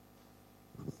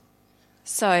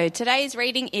So today's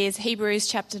reading is Hebrews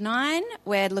chapter 9.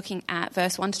 We're looking at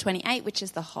verse 1 to 28, which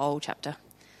is the whole chapter.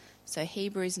 So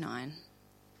Hebrews 9.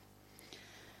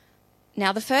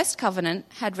 Now the first covenant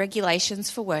had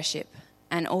regulations for worship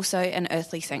and also an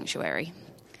earthly sanctuary.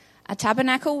 A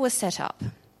tabernacle was set up.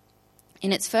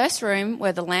 In its first room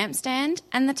were the lampstand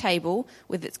and the table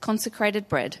with its consecrated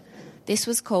bread. This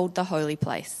was called the holy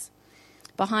place.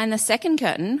 Behind the second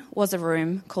curtain was a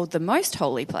room called the most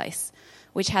holy place,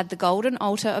 which had the golden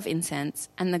altar of incense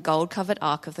and the gold-covered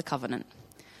ark of the covenant.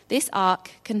 This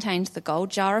ark contained the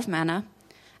gold jar of manna,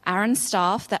 Aaron's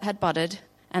staff that had budded,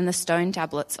 and the stone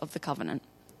tablets of the covenant.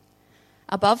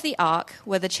 Above the ark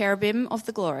were the cherubim of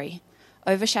the glory,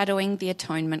 overshadowing the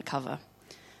atonement cover.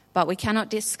 But we cannot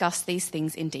discuss these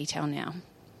things in detail now.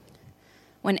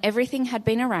 When everything had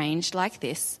been arranged like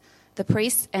this, the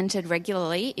priests entered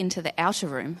regularly into the outer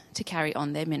room to carry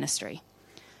on their ministry.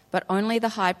 But only the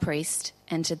high priest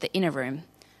entered the inner room,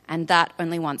 and that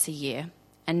only once a year,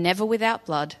 and never without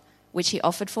blood, which he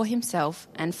offered for himself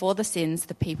and for the sins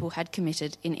the people had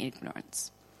committed in ignorance.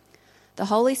 The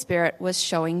Holy Spirit was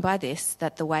showing by this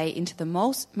that the way into the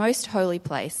most holy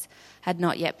place had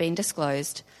not yet been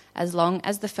disclosed, as long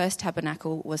as the first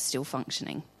tabernacle was still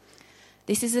functioning.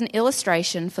 This is an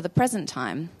illustration for the present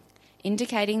time,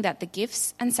 indicating that the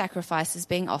gifts and sacrifices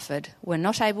being offered were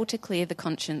not able to clear the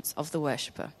conscience of the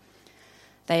worshipper.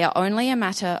 They are only a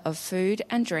matter of food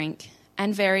and drink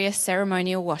and various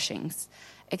ceremonial washings,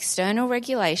 external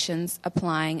regulations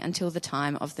applying until the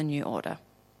time of the new order.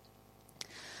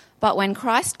 But when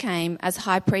Christ came as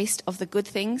high priest of the good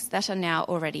things that are now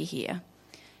already here,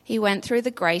 he went through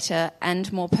the greater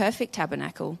and more perfect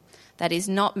tabernacle that is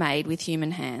not made with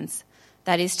human hands,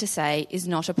 that is to say, is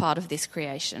not a part of this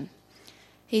creation.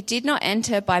 He did not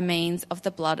enter by means of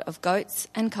the blood of goats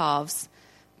and calves,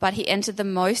 but he entered the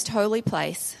most holy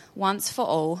place once for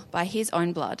all by his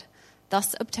own blood,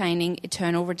 thus obtaining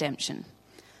eternal redemption.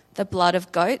 The blood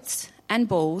of goats and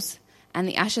bulls and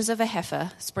the ashes of a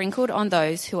heifer sprinkled on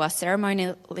those who are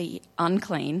ceremonially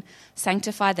unclean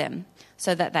sanctify them,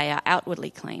 so that they are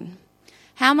outwardly clean.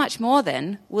 How much more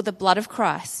then will the blood of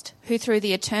Christ, who through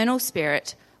the eternal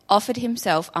Spirit offered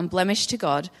himself unblemished to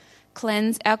God,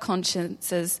 cleanse our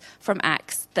consciences from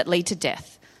acts that lead to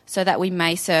death, so that we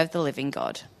may serve the living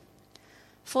God.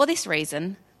 For this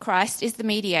reason, Christ is the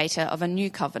mediator of a new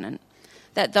covenant,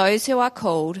 that those who are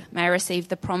called may receive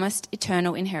the promised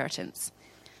eternal inheritance,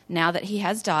 now that he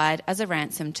has died as a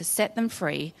ransom to set them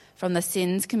free from the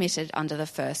sins committed under the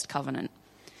first covenant.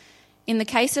 In the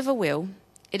case of a will,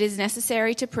 it is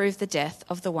necessary to prove the death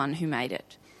of the one who made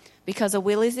it, because a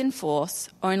will is in force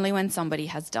only when somebody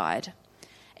has died.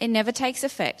 It never takes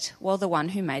effect while the one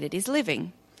who made it is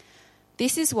living.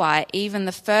 This is why even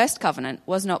the first covenant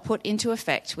was not put into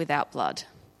effect without blood.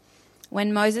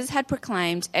 When Moses had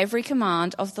proclaimed every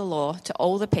command of the law to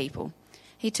all the people,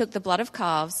 he took the blood of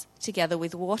calves, together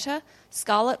with water,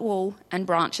 scarlet wool, and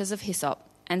branches of hyssop,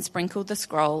 and sprinkled the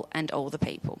scroll and all the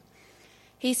people.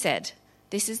 He said,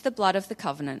 "This is the blood of the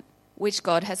covenant, which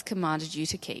God has commanded you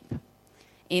to keep."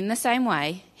 In the same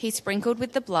way, he sprinkled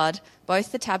with the blood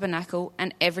both the tabernacle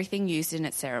and everything used in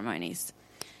its ceremonies.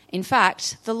 In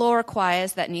fact, the law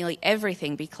requires that nearly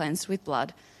everything be cleansed with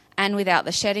blood, and without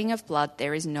the shedding of blood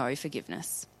there is no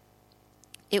forgiveness.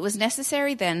 It was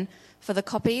necessary then for the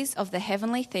copies of the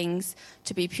heavenly things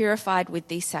to be purified with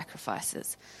these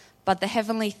sacrifices, but the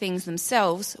heavenly things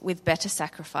themselves with better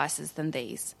sacrifices than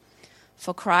these.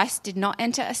 For Christ did not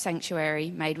enter a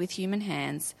sanctuary made with human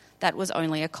hands that was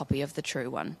only a copy of the true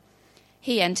one.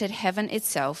 He entered heaven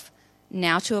itself,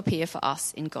 now to appear for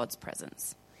us in God's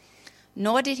presence.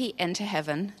 Nor did he enter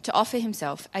heaven to offer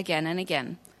himself again and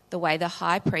again, the way the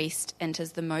high priest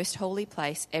enters the most holy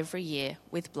place every year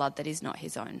with blood that is not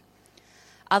his own.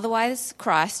 Otherwise,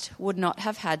 Christ would not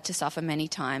have had to suffer many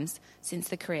times since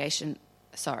the creation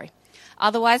of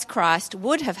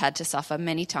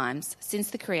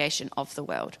the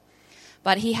world.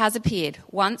 But he has appeared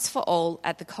once for all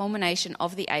at the culmination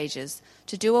of the ages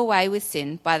to do away with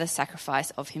sin by the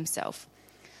sacrifice of himself.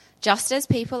 Just as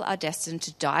people are destined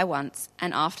to die once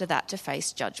and after that to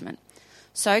face judgment,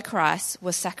 so Christ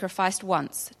was sacrificed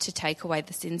once to take away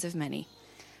the sins of many.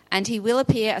 And he will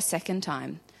appear a second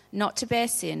time, not to bear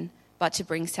sin, but to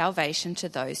bring salvation to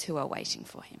those who are waiting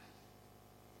for him.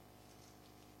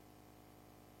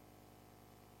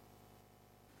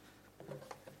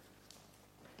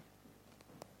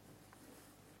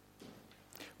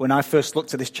 When I first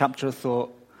looked at this chapter, I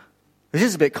thought, this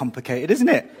is a bit complicated, isn't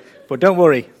it? But don't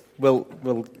worry,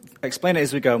 we'll explain it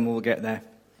as we go and we'll get there.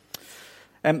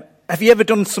 Have you ever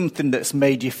done something that's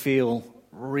made you feel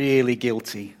really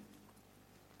guilty?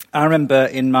 I remember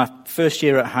in my first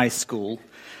year at high school,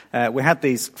 we had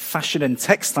these fashion and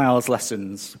textiles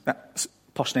lessons, that's a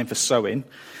posh name for sewing.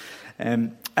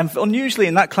 And unusually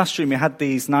in that classroom, we had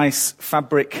these nice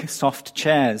fabric soft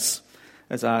chairs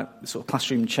as our sort of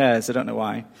classroom chairs. I don't know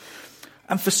why.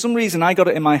 And for some reason, I got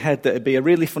it in my head that it'd be a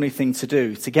really funny thing to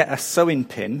do, to get a sewing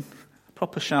pin, a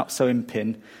proper sharp sewing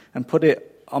pin, and put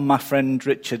it on my friend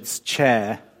Richard's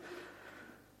chair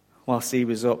whilst he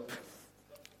was up.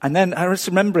 And then I just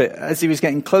remember it, as he was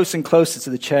getting closer and closer to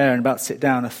the chair and about to sit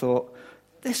down, I thought,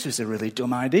 this was a really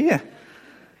dumb idea.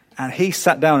 And he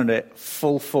sat down on it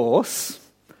full force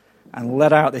and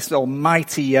let out this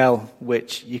almighty yell,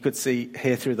 which you could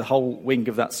hear through the whole wing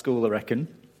of that school, I reckon.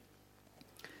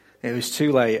 It was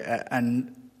too late,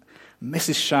 and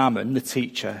Mrs. Sharman, the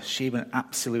teacher, she went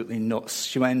absolutely nuts.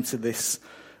 She went into this,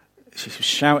 she was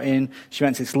shouting, she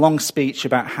went into this long speech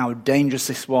about how dangerous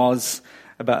this was,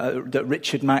 about that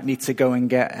Richard might need to go and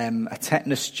get a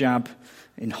tetanus jab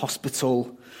in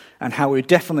hospital, and how we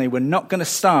definitely were not going to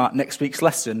start next week's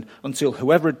lesson until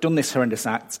whoever had done this horrendous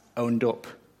act owned up.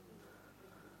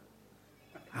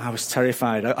 I was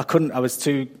terrified. I was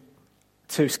too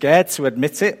scared to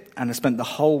admit it, and I spent the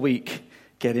whole week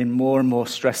getting more and more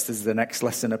stressed as the next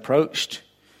lesson approached.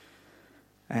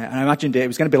 And I imagined it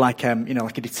was going to be like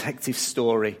like a detective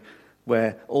story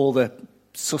where all the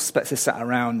suspects are sat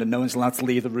around and no one's allowed to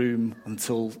leave the room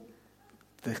until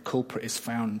the culprit is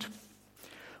found.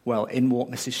 Well, in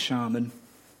walked Mrs. Sharman,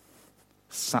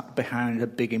 sat behind a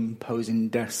big imposing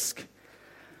desk,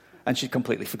 and she'd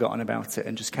completely forgotten about it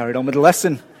and just carried on with the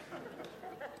lesson.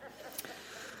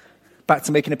 Back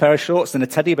to making a pair of shorts and a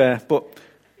teddy bear, but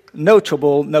no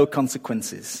trouble, no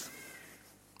consequences.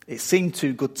 It seemed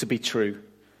too good to be true.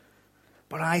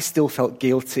 But I still felt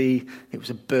guilty. It was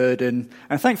a burden.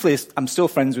 And thankfully, I'm still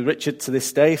friends with Richard to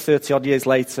this day, 30-odd years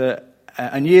later.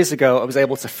 And years ago, I was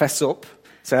able to fess up,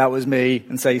 say that was me,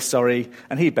 and say sorry.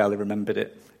 And he barely remembered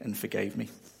it and forgave me.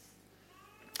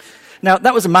 Now,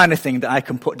 that was a minor thing that I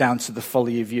can put down to the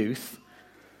folly of youth.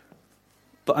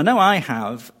 But I know I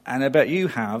have, and I bet you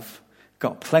have,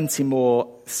 got plenty more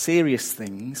serious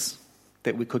things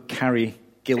that we could carry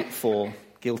guilt for,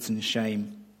 guilt and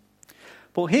shame.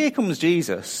 But here comes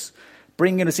Jesus,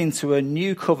 bringing us into a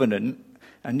new covenant,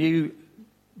 a new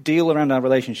deal around our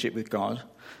relationship with God,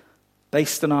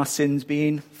 based on our sins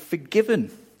being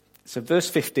forgiven. So verse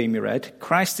 15 we read,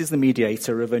 Christ is the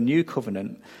mediator of a new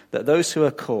covenant, that those who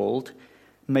are called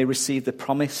may receive the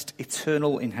promised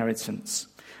eternal inheritance,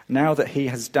 now that he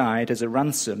has died as a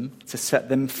ransom to set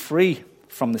them free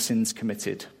from the sins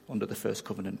committed under the first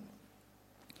covenant.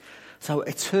 So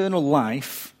eternal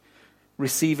life,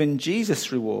 receiving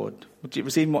Jesus' reward,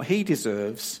 receiving what he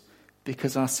deserves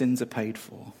because our sins are paid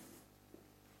for.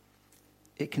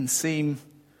 It can seem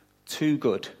too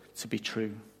good to be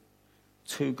true.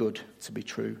 Too good to be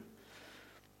true.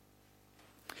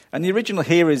 And the original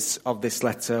hearers of this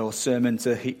letter or sermon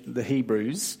to the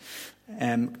Hebrews,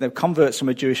 they're converts from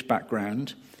a Jewish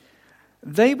background.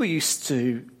 They were used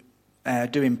to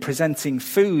presenting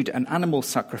food and animal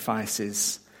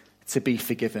sacrifices to be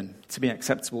forgiven, to be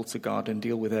acceptable to God and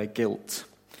deal with their guilt.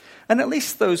 And at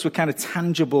least those were kind of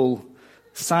tangible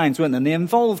signs, weren't they? And they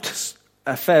involved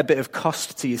a fair bit of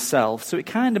cost to yourself, so it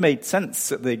kind of made sense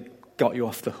that they got you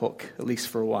off the hook, at least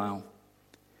for a while.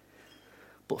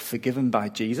 But forgiven by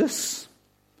Jesus,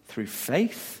 through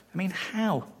faith? I mean,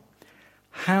 how?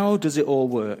 How does it all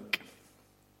work?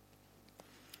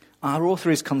 Our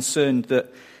author is concerned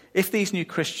that if these new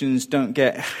Christians don't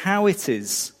get how it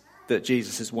is that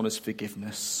Jesus has won us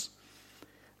forgiveness,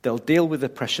 they'll deal with the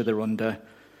pressure they're under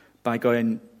by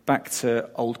going back to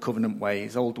old covenant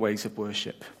ways, old ways of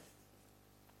worship.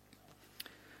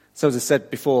 So as I said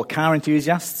before, car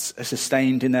enthusiasts are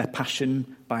sustained in their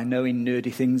passion by knowing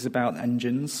nerdy things about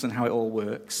engines and how it all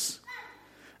works.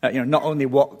 Not only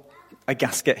what a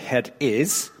gasket head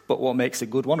is, but what makes a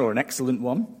good one or an excellent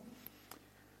one.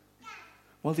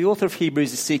 Well, the author of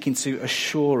Hebrews is seeking to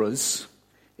assure us,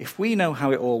 if we know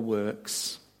how it all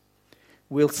works,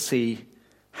 we'll see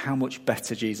how much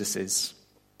better Jesus is.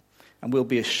 And we'll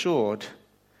be assured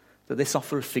that this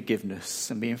offer of forgiveness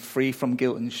and being free from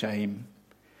guilt and shame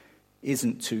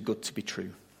isn't too good to be true.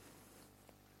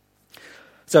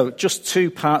 So, just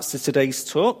two parts to today's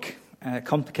talk,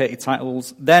 complicated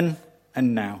titles, then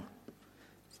and now.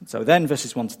 So then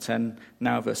verses 1 to 10,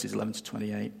 now verses 11 to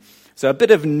 28. So a bit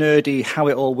of nerdy how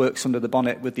it all works under the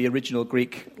bonnet with the original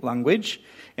Greek language.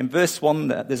 In verse 1,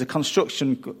 there's a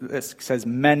construction that says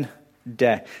men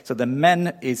de. So the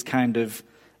men is kind of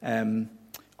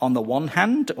on the one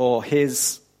hand, or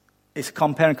it's a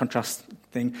compare and contrast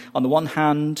thing. On the one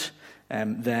hand,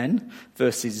 then,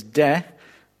 versus de,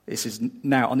 This is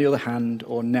now, on the other hand,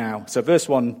 or now. So verse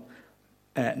 1,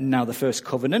 now the first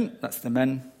covenant, that's the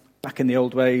men, back in the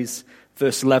old ways.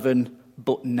 Verse 11,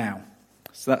 but now.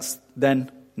 So that's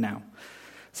then, now.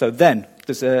 So then,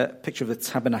 there's a picture of the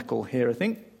tabernacle here, I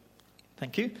think.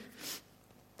 Thank you.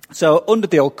 So under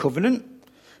the old covenant,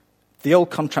 the old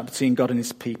contract between God and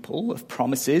his people of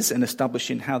promises and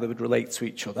establishing how they would relate to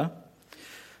each other.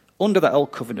 Under that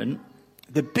old covenant,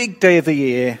 the big day of the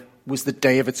year was the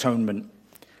Day of Atonement.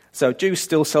 So Jews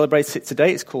still celebrate it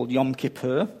today. It's called Yom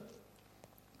Kippur.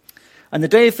 And the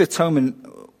Day of Atonement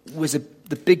was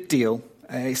the big deal.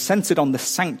 It's centered on the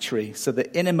sanctuary, so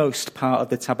the innermost part of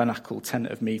the tabernacle, tent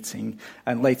of meeting,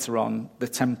 and later on the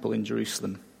temple in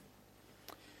Jerusalem.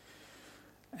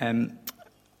 And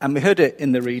we heard it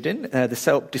in the reading, the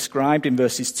setup described in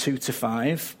verses 2 to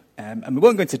 5. And we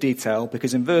won't go into detail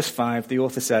because in verse 5 the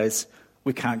author says,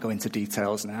 we can't go into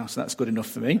details now, so that's good enough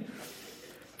for me.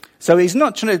 So he's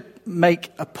not trying to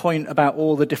make a point about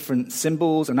all the different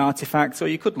symbols and artifacts, or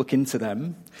you could look into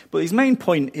them. But his main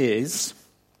point is,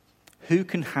 who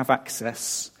can have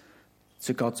access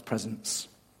to God's presence?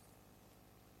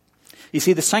 You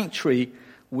see, the sanctuary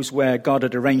was where God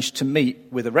had arranged to meet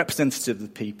with a representative of the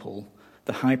people,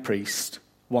 the high priest,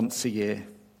 once a year.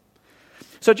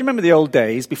 So do you remember the old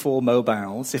days before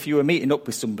mobiles? If you were meeting up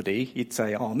with somebody, you'd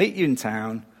say, I'll meet you in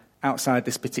town outside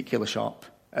this particular shop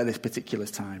at this particular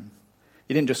time.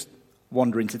 You didn't just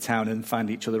wander into town and find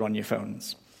each other on your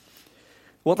phones.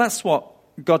 Well, that's what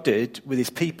God did with his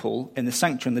people in the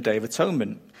sanctuary on the Day of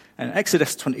Atonement. And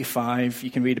Exodus 25, you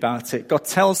can read about it. God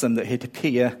tells them that he'd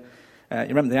appear. You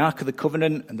remember the Ark of the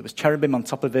Covenant, and there was cherubim on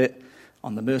top of it.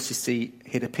 On the mercy seat,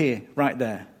 he'd appear right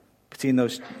there between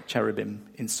those cherubim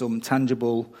in some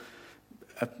tangible,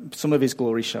 some of his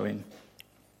glory showing.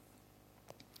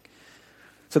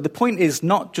 So the point is,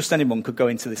 not just anyone could go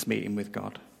into this meeting with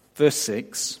God. Verse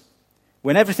 6,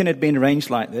 when everything had been arranged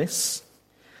like this,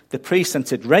 the priests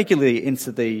entered regularly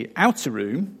into the outer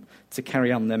room to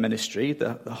carry on their ministry,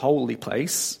 the holy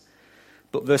place.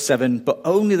 But verse 7, but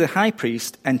only the high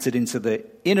priest entered into the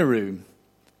inner room,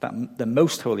 the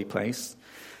most holy place,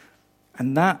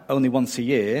 and that only once a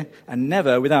year, and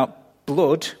never without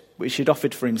blood, which he'd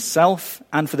offered for himself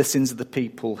and for the sins of the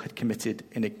people had committed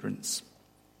in ignorance.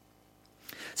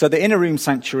 So the inner room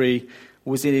sanctuary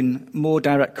was in more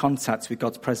direct contact with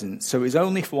God's presence. So it was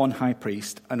only for one high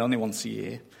priest and only once a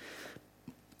year.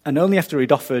 And only after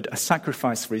he'd offered a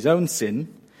sacrifice for his own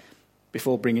sin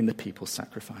before bringing the people's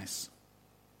sacrifice.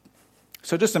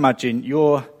 So just imagine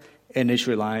you're an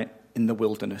Israelite in the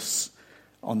wilderness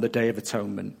on the Day of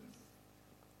Atonement.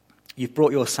 You've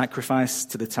brought your sacrifice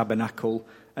to the tabernacle,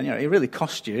 and it really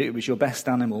cost you. It was your best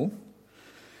animal.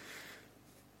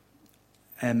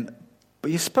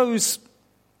 But you suppose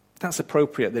that's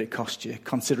appropriate that it cost you,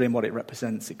 considering what it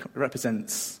represents. It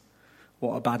represents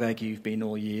what a bad egg you've been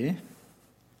all year,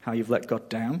 how you've let God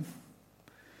down.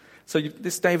 So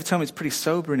this Day of Atonement is a pretty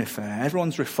sobering affair.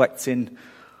 Everyone's reflecting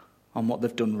on what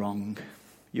they've done wrong.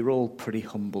 You're all pretty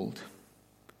humbled.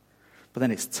 But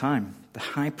then it's time. The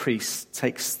high priest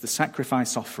takes the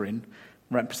sacrifice offering,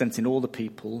 representing all the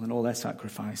people and all their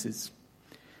sacrifices,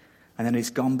 and then he's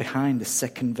gone behind the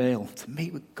second veil to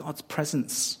meet with God's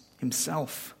presence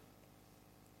himself.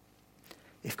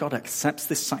 If God accepts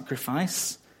this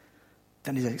sacrifice,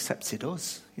 then he's accepted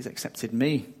us. He's accepted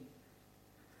me.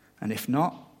 And if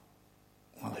not,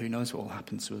 well, who knows what will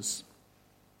happen to us.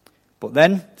 But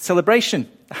then, celebration.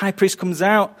 The high priest comes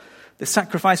out. The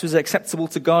sacrifice was acceptable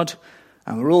to God.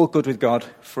 And we're all good with God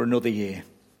for another year.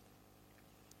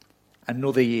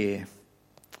 Another year.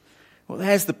 Well,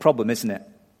 there's the problem, isn't it?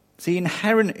 See,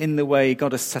 inherent in the way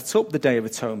God has set up the Day of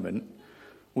Atonement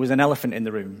was an elephant in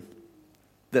the room.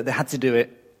 That they had to do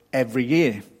it every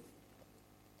year.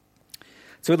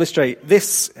 To illustrate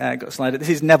this, got a slide. This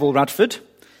is Neville Radford.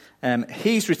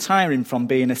 He's retiring from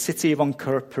being a City of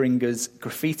Onkaparinga's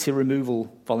graffiti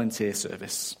removal volunteer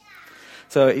service.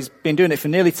 So he's been doing it for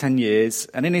nearly 10 years,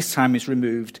 and in his time he's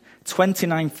removed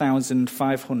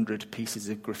 29,500 pieces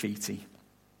of graffiti.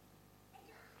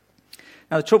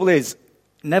 Now the trouble is,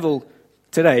 Neville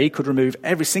today could remove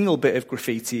every single bit of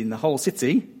graffiti in the whole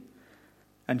city,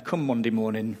 and come Monday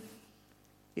morning,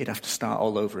 he'd have to start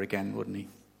all over again, wouldn't he?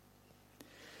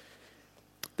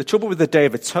 The trouble with the Day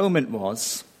of Atonement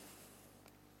was,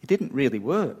 it didn't really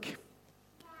work.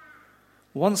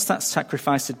 Once that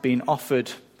sacrifice had been offered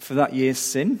for that year's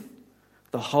sin,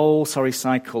 the whole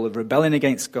cycle of rebelling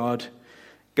against God,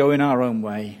 going our own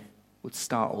way, would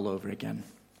start all over again.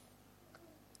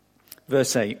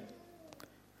 Verse 8.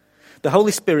 The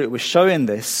Holy Spirit was showing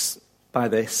this, by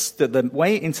this, that the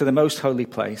way into the most holy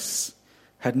place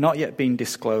had not yet been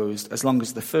disclosed as long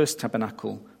as the first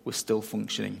tabernacle was still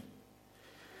functioning.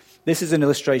 This is an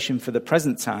illustration for the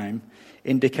present time,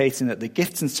 indicating that the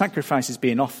gifts and sacrifices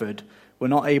being offered were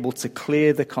not able to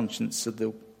clear the conscience of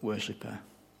the worshipper.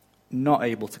 Not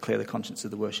able to clear the conscience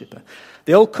of the worshipper.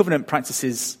 The old covenant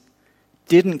practices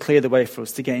didn't clear the way for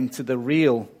us to get into the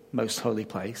real most holy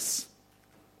place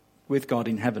with God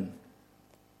in heaven.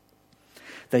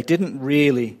 They didn't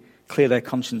really clear their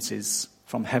consciences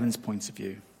from heaven's point of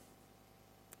view.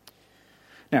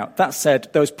 Now, that said,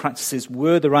 those practices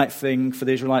were the right thing for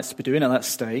the Israelites to be doing at that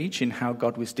stage in how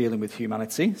God was dealing with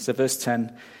humanity. So verse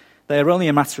 10, they are only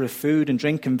a matter of food and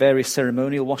drink and various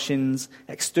ceremonial washings,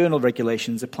 external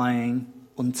regulations applying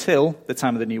until the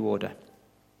time of the new order.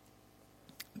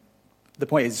 The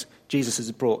point is, Jesus has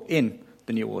brought in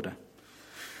the new order.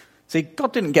 See,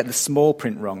 God didn't get the small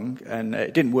print wrong, and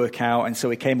it didn't work out, and so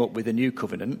he came up with a new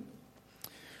covenant.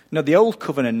 No, the old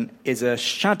covenant is a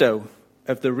shadow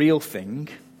of the real thing,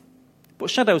 but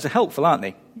shadows are helpful, aren't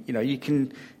they? You know,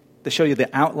 they show you the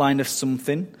outline of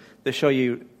something. They show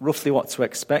you roughly what to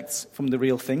expect from the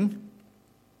real thing.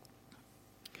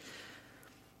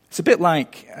 It's a bit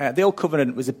like, the old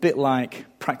covenant was a bit like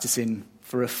practicing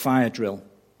for a fire drill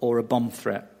or a bomb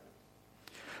threat.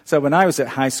 So when I was at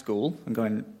high school, I'm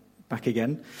going back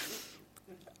again,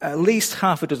 at least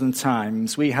half a dozen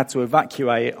times we had to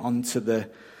evacuate onto the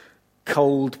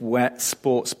cold, wet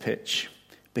sports pitch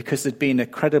because there'd been a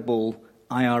credible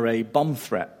IRA bomb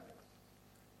threat.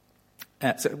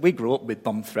 So we grew up with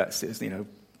bomb threats.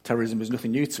 Terrorism was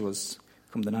nothing new to us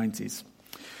from the 90s.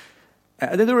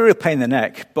 They were a real pain in the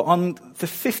neck, but on the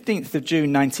 15th of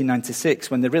June 1996,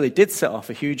 when they really did set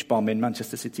off a huge bomb in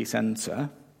Manchester city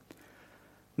centre,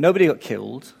 nobody got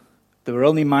killed. There were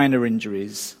only minor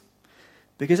injuries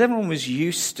because everyone was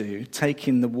used to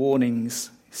taking the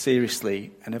warnings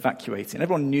seriously and evacuating.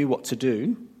 Everyone knew what to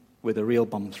do with a real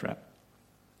bomb threat.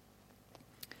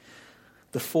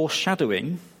 The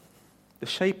foreshadowing, the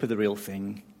shape of the real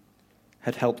thing,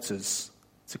 had helped us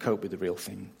to cope with the real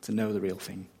thing, to know the real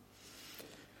thing.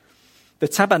 The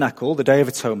tabernacle, the Day of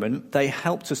Atonement, they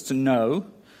helped us to know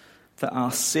that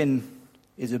our sin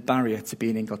is a barrier to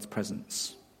being in God's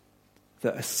presence,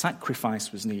 that a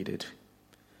sacrifice was needed,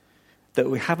 that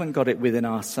we haven't got it within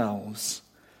ourselves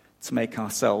to make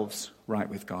ourselves right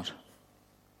with God.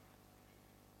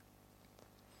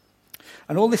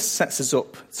 And all this sets us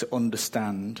up to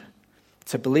understand,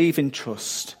 to believe and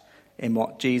trust in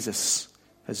what Jesus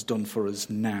has done for us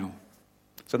now.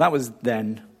 So that was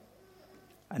then,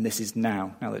 and this is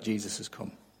now that Jesus has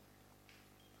come.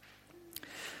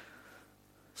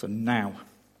 So now.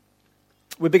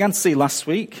 We began to see last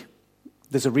week,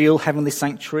 there's a real heavenly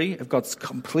sanctuary of God's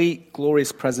complete,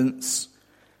 glorious presence,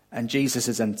 and Jesus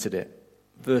has entered it.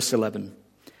 Verse 11.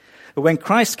 But when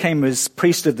Christ came as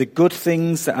priest of the good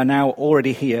things that are now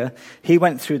already here, he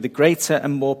went through the greater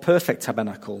and more perfect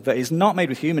tabernacle that is not made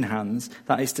with human hands,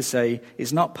 that is to say,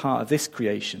 is not part of this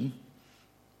creation.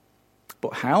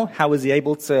 But how? How was he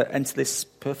able to enter this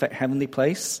perfect heavenly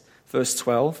place? Verse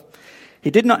 12.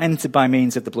 He did not enter by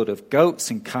means of the blood of goats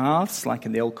and calves, like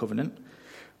in the old covenant,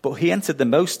 but he entered the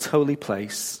most holy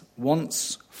place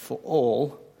once for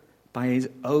all by his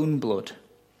own blood,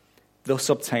 thus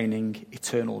obtaining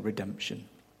eternal redemption.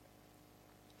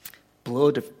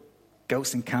 Blood of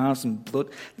goats and calves and blood.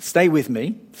 Stay with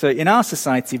me. So in our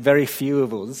society, very few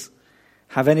of us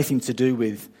have anything to do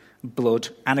with blood,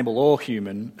 animal or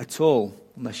human, at all,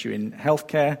 unless you're in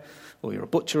healthcare or you're a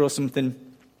butcher or something.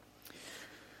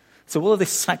 So all of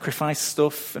this sacrifice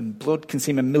stuff and blood can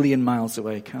seem a million miles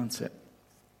away, can't it?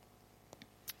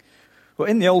 Well,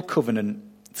 in the Old Covenant,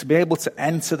 to be able to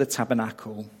enter the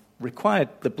tabernacle required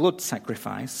the blood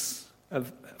sacrifice, the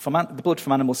blood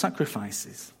from animal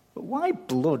sacrifices. But why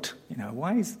blood?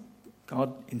 Why is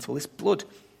God into all this blood?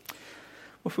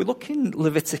 Well, if we look in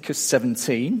Leviticus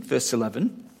 17, verse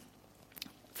 11,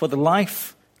 for the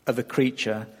life of a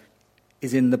creature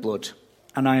is in the blood,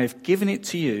 and I have given it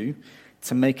to you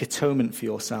to make atonement for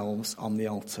yourselves on the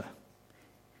altar.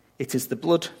 It is the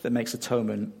blood that makes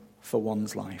atonement for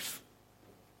one's life.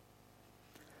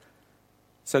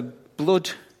 So blood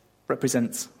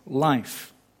represents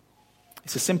life.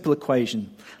 It's a simple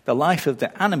equation. The life of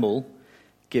the animal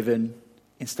given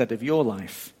instead of your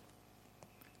life.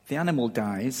 The animal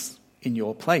dies in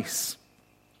your place.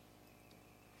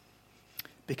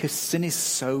 Because sin is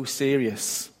so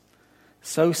serious,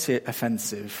 so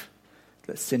offensive,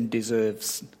 that sin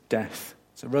deserves death.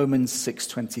 So Romans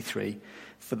 6:23,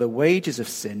 for the wages of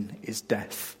sin is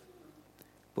death,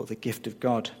 but the gift of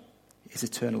God is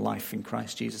eternal life in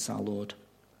Christ Jesus our Lord.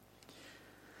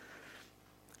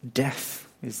 Death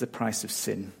is the price of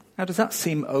sin. How does that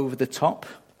seem over the top?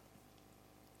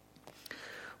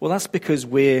 Well, that's because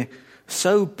we're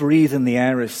so breathing the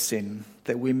air of sin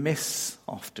that we miss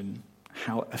often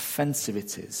how offensive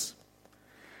it is.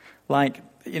 Like,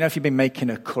 if you've been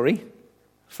making a curry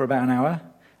for about an hour,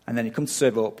 and then you come to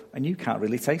serve up, and you can't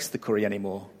really taste the curry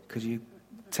anymore because your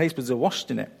taste buds are washed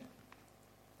in it.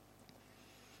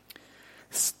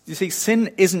 You see,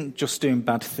 sin isn't just doing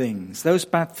bad things. Those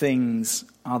bad things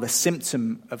are the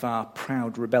symptom of our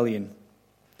proud rebellion,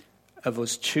 of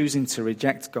us choosing to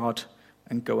reject God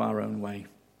and go our own way.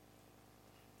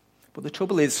 But the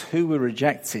trouble is, who we're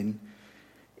rejecting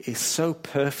is so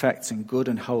perfect and good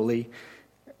and holy.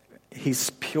 He's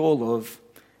pure love,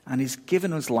 and he's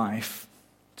given us life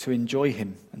to enjoy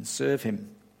him and serve him.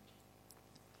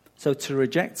 So to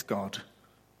reject God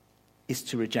is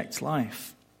to reject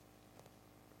life.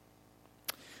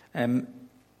 In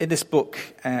this book,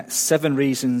 7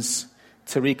 Reasons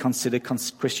to Reconsider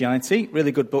Christianity,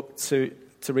 really good book to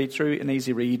read through, an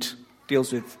easy read,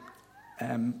 deals with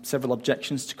several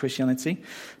objections to Christianity.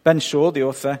 Ben Shaw, the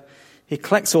author, he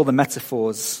collects all the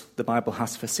metaphors the Bible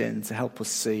has for sin to help us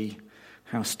see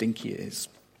how stinky it is.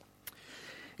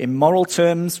 In moral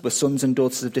terms, we're sons and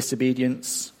daughters of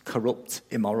disobedience, corrupt,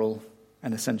 immoral,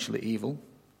 and essentially evil.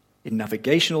 In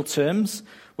navigational terms,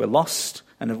 we're lost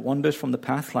and have wandered from the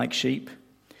path like sheep.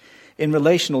 In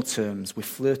relational terms, we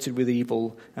flirted with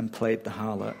evil and played the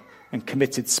harlot and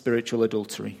committed spiritual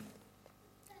adultery.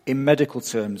 In medical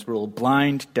terms, we're all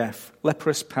blind, deaf,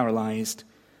 leprous, paralyzed,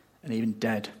 and even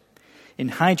dead. In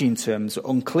hygiene terms, we're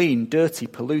unclean, dirty,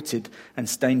 polluted, and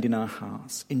stained in our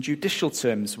hearts. In judicial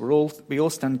terms, we all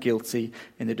stand guilty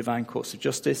in the divine courts of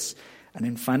justice. And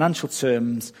in financial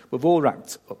terms, we've all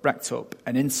racked up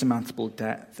an insurmountable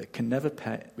debt that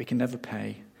we can never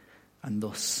pay, and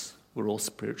thus we're all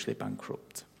spiritually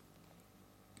bankrupt.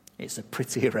 It's a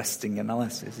pretty arresting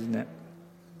analysis, isn't it?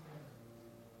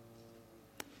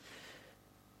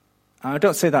 I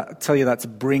don't tell you that to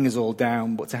bring us all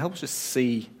down, but to help us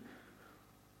see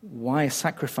why a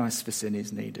sacrifice for sin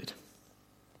is needed.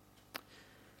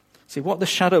 See, what the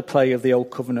shadow play of the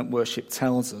Old Covenant worship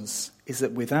tells us is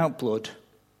that without blood,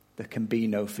 there can be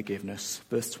no forgiveness.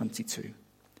 Verse 22.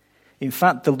 In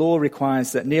fact, the law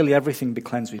requires that nearly everything be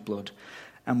cleansed with blood,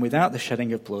 and without the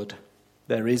shedding of blood,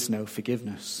 there is no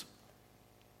forgiveness.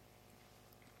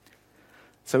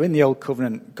 So in the Old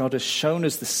Covenant, God has shown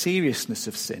us the seriousness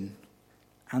of sin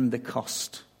and the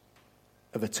cost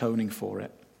of atoning for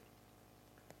it.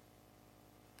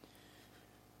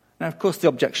 Now, of course, the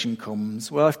objection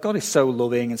comes, well, if God is so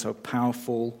loving and so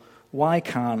powerful, why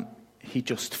can't he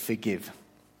just forgive?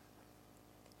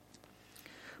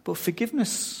 But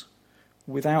forgiveness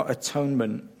without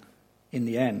atonement in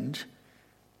the end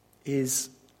is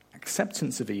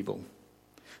acceptance of evil.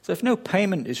 So if no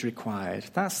payment is required,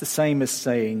 that's the same as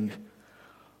saying,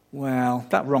 well,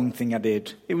 that wrong thing I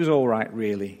did, it was all right,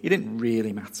 really. It didn't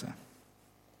really matter.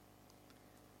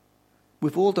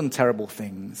 We've all done terrible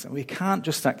things, and we can't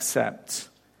just accept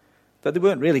that they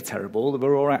weren't really terrible, they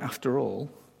were all right after all.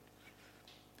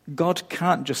 God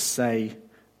can't just say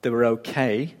they were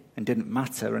okay and didn't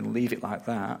matter and leave it like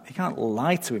that. He can't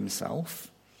lie to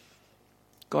himself.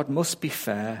 God must be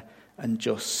fair and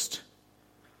just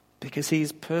because he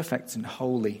is perfect and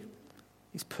holy.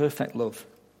 He's perfect love.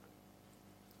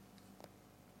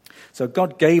 So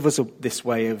God gave us this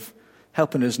way of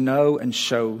helping us know and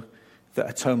show that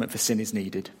atonement for sin is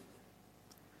needed.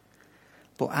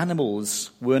 But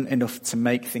animals weren't enough to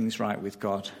make things right with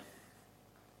God.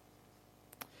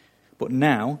 But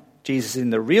now, Jesus is in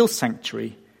the real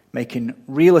sanctuary, making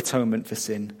real atonement for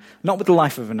sin, not with the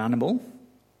life of an animal,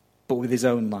 but with his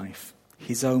own life,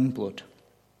 his own blood.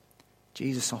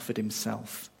 Jesus offered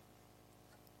himself.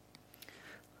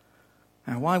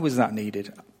 Now, why was that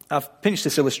needed? I've pinched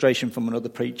this illustration from another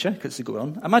preacher, because it's a good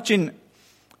one. Imagine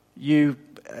you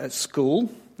at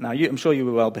school. Now, I'm sure you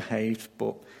were well behaved,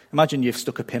 but imagine you've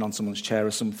stuck a pin on someone's chair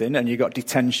or something, and you got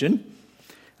detention,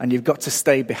 and you've got to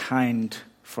stay behind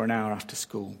for an hour after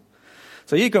school.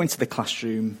 So you go into the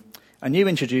classroom, and you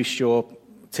introduce your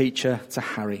teacher to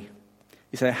Harry.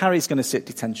 You say, Harry's going to sit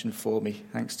detention for me.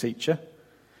 Thanks, teacher.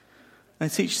 And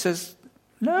the teacher says,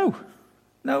 no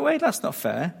way, that's not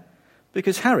fair,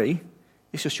 because Harry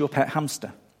is just your pet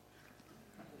hamster.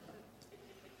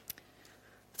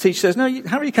 The teacher says, no,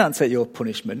 Harry can't take your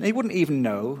punishment. He wouldn't even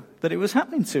know that it was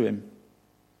happening to him.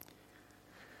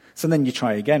 So then you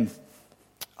try again.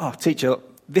 Oh, teacher,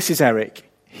 this is Eric.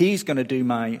 He's going to do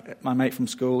my mate from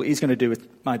school. He's going to do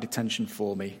my detention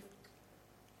for me.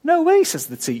 No way, says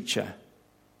the teacher.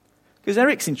 Because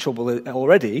Eric's in trouble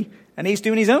already, and he's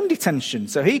doing his own detention,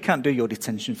 so he can't do your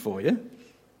detention for you.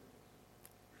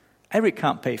 Eric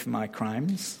can't pay for my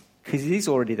crimes because he's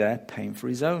already there paying for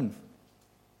his own.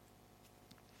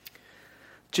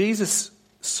 Jesus'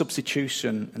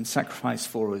 substitution and sacrifice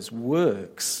for us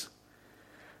works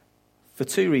for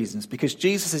two reasons. Because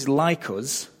Jesus is like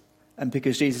us and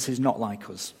because Jesus is not like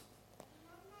us.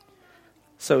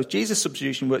 So Jesus'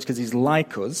 substitution works because he's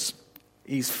like us.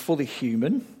 He's fully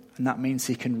human, and that means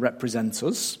he can represent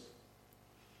us.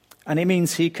 And it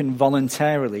means he can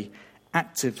voluntarily,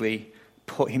 actively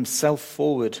put himself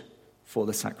forward for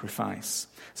the sacrifice.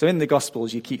 So in the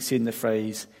Gospels, you keep seeing the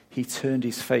phrase, he turned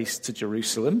his face to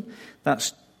Jerusalem.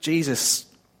 That's Jesus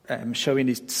showing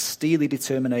his steely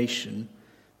determination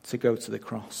to go to the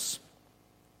cross.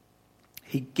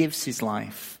 He gives his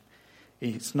life.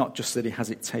 It's not just that he has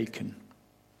it taken.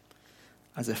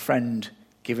 As a friend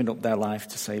giving up their life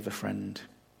to save a friend.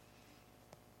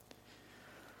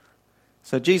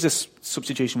 So Jesus'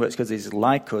 substitution works because he's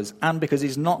like us and because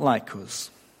he's not like us.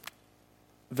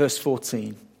 Verse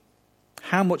 14.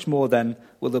 How much more then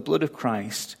will the blood of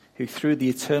Christ, who through the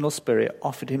eternal Spirit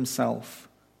offered himself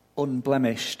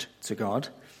unblemished to God,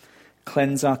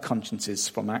 cleanse our consciences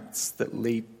from acts that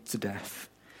lead to death,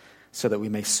 so that we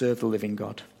may serve the living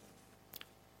God.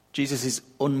 Jesus is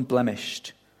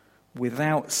unblemished,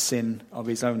 without sin of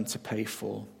his own to pay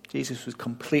for. Jesus was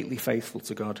completely faithful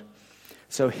to God.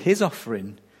 So his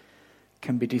offering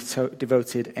can be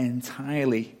devoted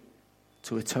entirely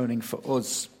to atoning for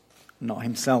us, not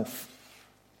himself.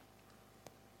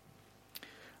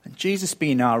 And Jesus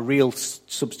being our real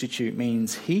substitute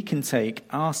means he can take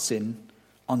our sin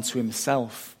onto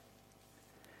himself.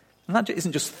 And that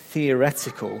isn't just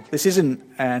theoretical. This isn't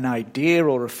an idea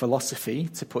or a philosophy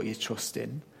to put your trust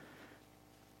in.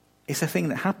 It's a thing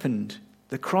that happened.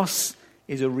 The cross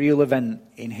is a real event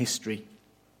in history.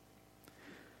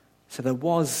 So there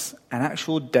was an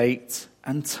actual date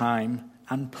and time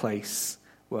and place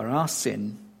where our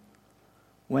sin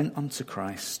went onto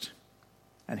Christ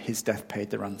and his death paid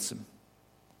the ransom.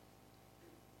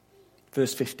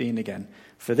 Verse 15 again.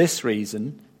 For this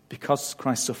reason, because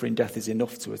Christ's suffering death is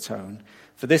enough to atone,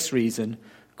 for this reason,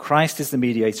 Christ is the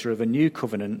mediator of a new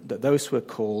covenant, that those who are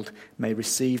called may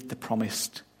receive the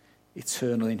promised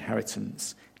eternal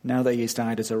inheritance, now that he has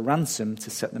died as a ransom to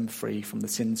set them free from the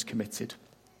sins committed.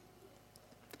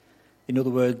 In other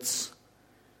words,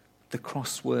 the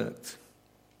cross worked.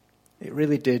 It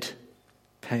really did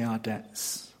pay our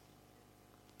debts.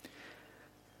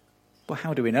 But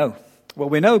how do we know? Well,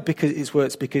 we know because it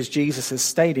works because Jesus has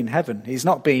stayed in heaven. He's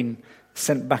not been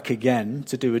sent back again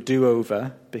to do a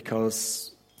do-over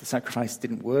because the sacrifice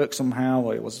didn't work somehow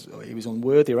or he was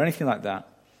unworthy or anything like that.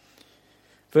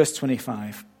 Verse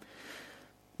 25.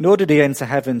 Nor did he enter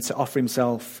heaven to offer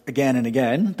himself again and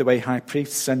again, the way high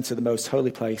priests enter the most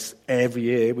holy place every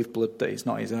year with blood that is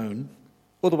not his own.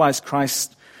 Otherwise,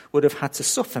 Christ would have had to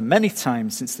suffer many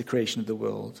times since the creation of the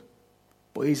world.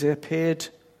 But he's appeared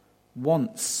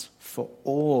once for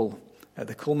all at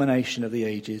the culmination of the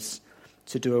ages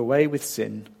to do away with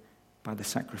sin by the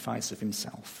sacrifice of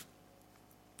himself.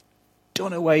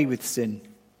 Done away with sin.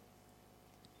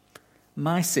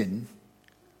 My sin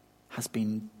has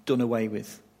been done away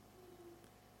with.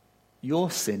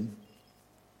 Your sin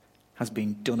has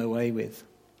been done away with.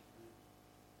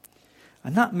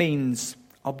 And that means,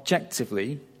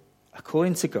 objectively,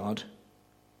 according to God,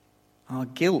 our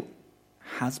guilt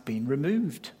has been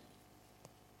removed.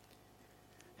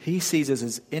 He sees us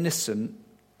as innocent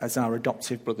as our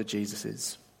adoptive brother Jesus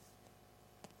is.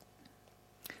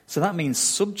 So that means,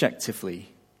 subjectively,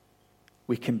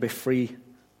 we can be free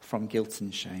from guilt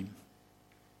and shame.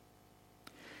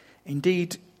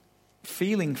 Indeed,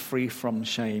 feeling free from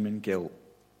shame and guilt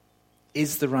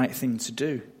is the right thing to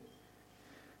do.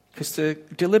 Because to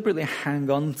deliberately hang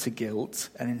on to guilt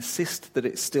and insist that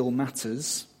it still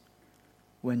matters,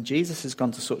 when Jesus has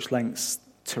gone to such lengths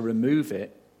to remove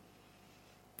it,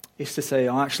 is to say,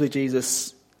 oh, actually,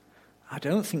 Jesus, I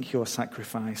don't think your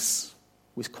sacrifice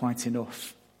was quite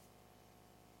enough.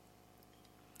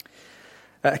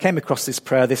 I came across this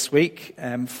prayer this week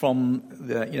from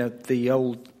the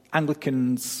old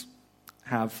Anglicans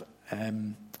have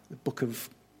the Book of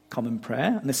Common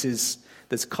Prayer, and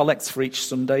there's collects for each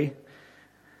Sunday,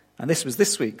 and this was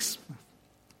this week's.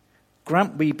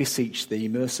 Grant, we beseech thee,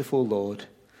 merciful Lord,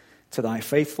 to thy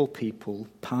faithful people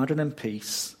pardon and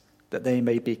peace, that they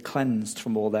may be cleansed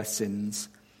from all their sins,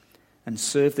 and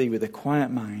serve thee with a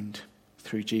quiet mind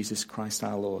through Jesus Christ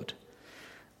our Lord.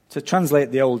 To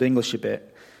translate the Old English a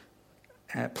bit,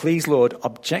 please, Lord,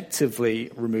 objectively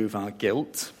remove our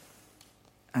guilt,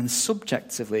 and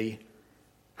subjectively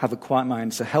have a quiet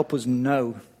mind to help us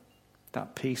know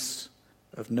that peace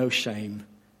of no shame,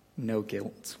 no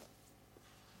guilt.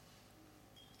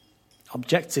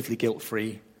 objectively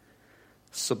guilt-free,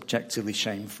 subjectively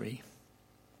shame-free.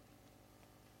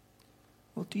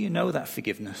 Well, do you know that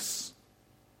forgiveness?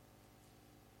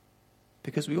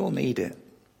 Because we all need it.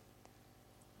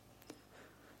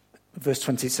 Verse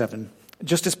 27,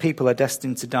 just as people are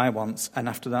destined to die once and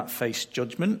after that face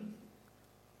judgment,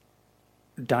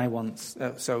 die once.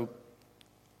 So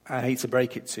I hate to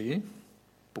break it to you,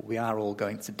 but we are all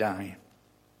going to die.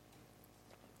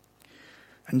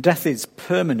 And death is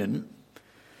permanent,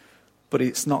 but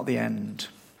it's not the end.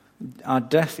 Our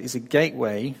death is a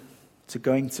gateway to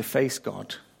going to face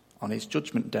God on his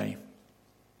judgment day.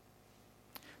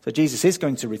 So Jesus is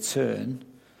going to return,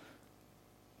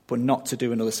 but not to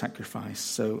do another sacrifice.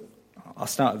 So I'll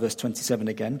start at verse 27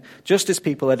 again. Just as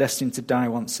people are destined to die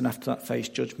once and after that face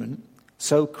judgment,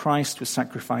 so Christ was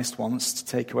sacrificed once to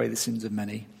take away the sins of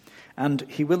many. And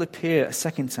he will appear a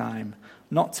second time,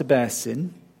 not to bear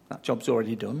sin, that job's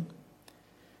already done,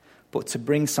 but to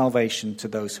bring salvation to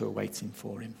those who are waiting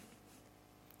for him.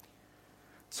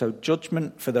 So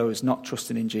judgment for those not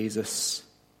trusting in Jesus,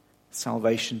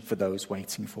 salvation for those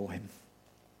waiting for him.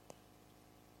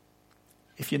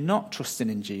 If you're not trusting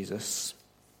in Jesus,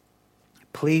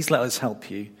 please let us help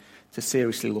you to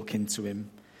seriously look into him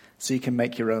so you can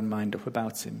make your own mind up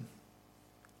about him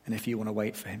and if you want to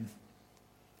wait for him.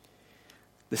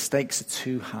 The stakes are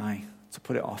too high to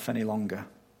put it off any longer.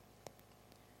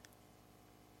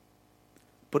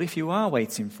 But if you are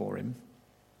waiting for him,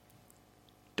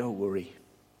 don't worry.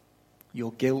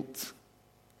 Your guilt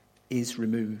is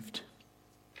removed.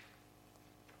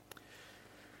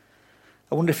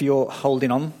 I wonder if you're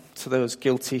holding on to those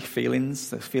guilty feelings,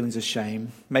 those feelings of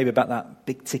shame, maybe about that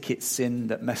big-ticket sin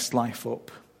that messed life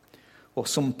up, or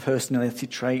some personality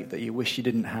trait that you wish you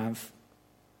didn't have.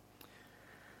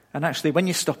 And actually, when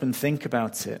you stop and think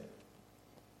about it,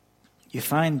 you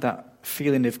find that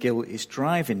feeling of guilt is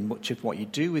driving much of what you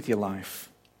do with your life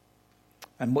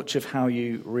and much of how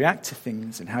you react to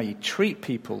things and how you treat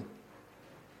people,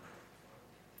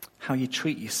 how you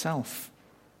treat yourself.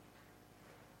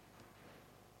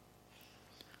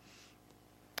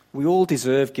 We all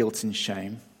deserve guilt and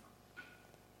shame.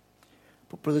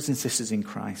 But brothers and sisters in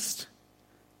Christ,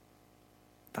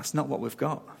 that's not what we've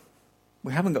got.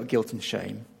 We haven't got guilt and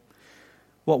shame.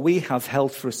 What we have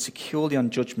held for us securely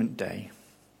on Judgment Day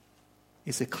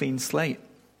is a clean slate.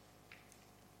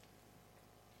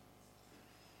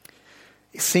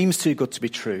 It seems too good to be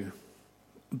true.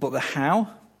 But the how,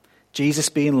 Jesus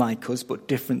being like us but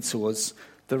different to us,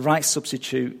 the right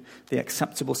substitute, the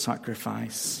acceptable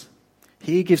sacrifice,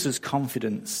 he gives us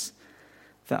confidence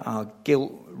that our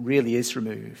guilt really is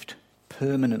removed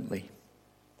permanently.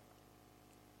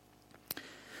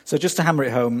 So just to hammer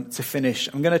it home, to finish,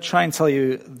 I'm going to try and tell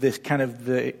you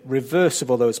the reverse of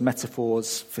all those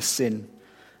metaphors for sin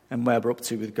and where we're up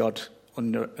to with God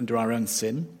under our own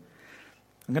sin.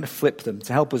 I'm going to flip them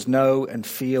to help us know and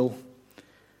feel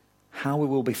how we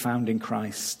will be found in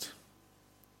Christ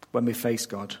when we face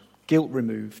God. Guilt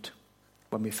removed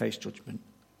when we face judgment.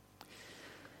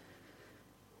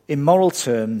 In moral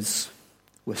terms,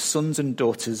 we're sons and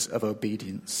daughters of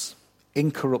obedience,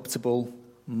 incorruptible,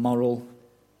 moral,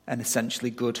 and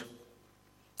essentially good.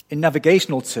 In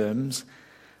navigational terms,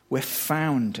 we're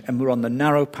found and we're on the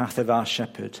narrow path of our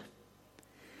shepherd.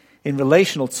 In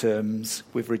relational terms,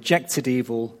 we've rejected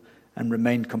evil and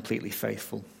remained completely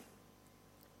faithful.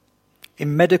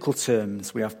 In medical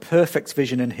terms, we have perfect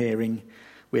vision and hearing,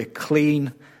 we're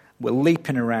clean, we're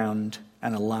leaping around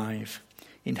and alive.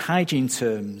 In hygiene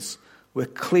terms, we're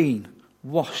clean,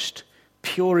 washed,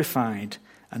 purified,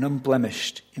 and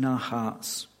unblemished in our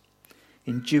hearts.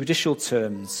 In judicial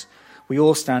terms, we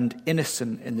all stand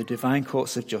innocent in the divine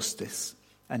courts of justice.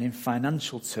 And in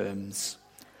financial terms,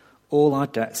 all our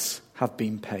debts have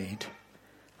been paid.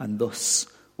 And thus,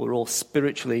 we're all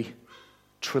spiritually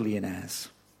trillionaires.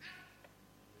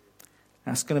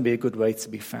 That's going to be a good way to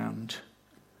be found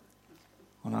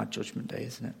on our judgment day,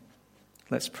 isn't it?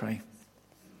 Let's pray.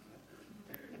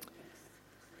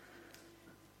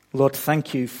 Lord,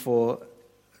 thank you for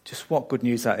just what good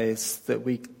news that is, that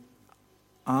we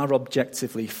are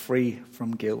objectively free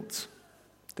from guilt,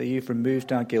 that you've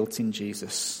removed our guilt in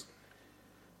Jesus.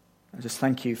 I just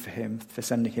thank you for him, for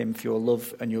sending him, for your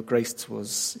love and your grace to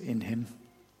us in him.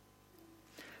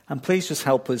 And please just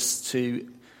help us to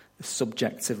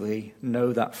subjectively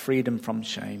know that freedom from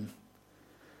shame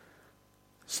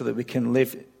so that we can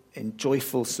live in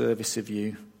joyful service of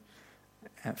you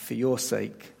for your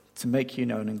sake, to make you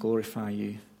known and glorify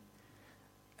you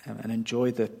and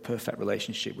enjoy the perfect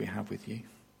relationship we have with you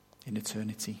in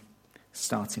eternity,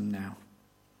 starting now.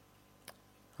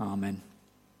 Amen.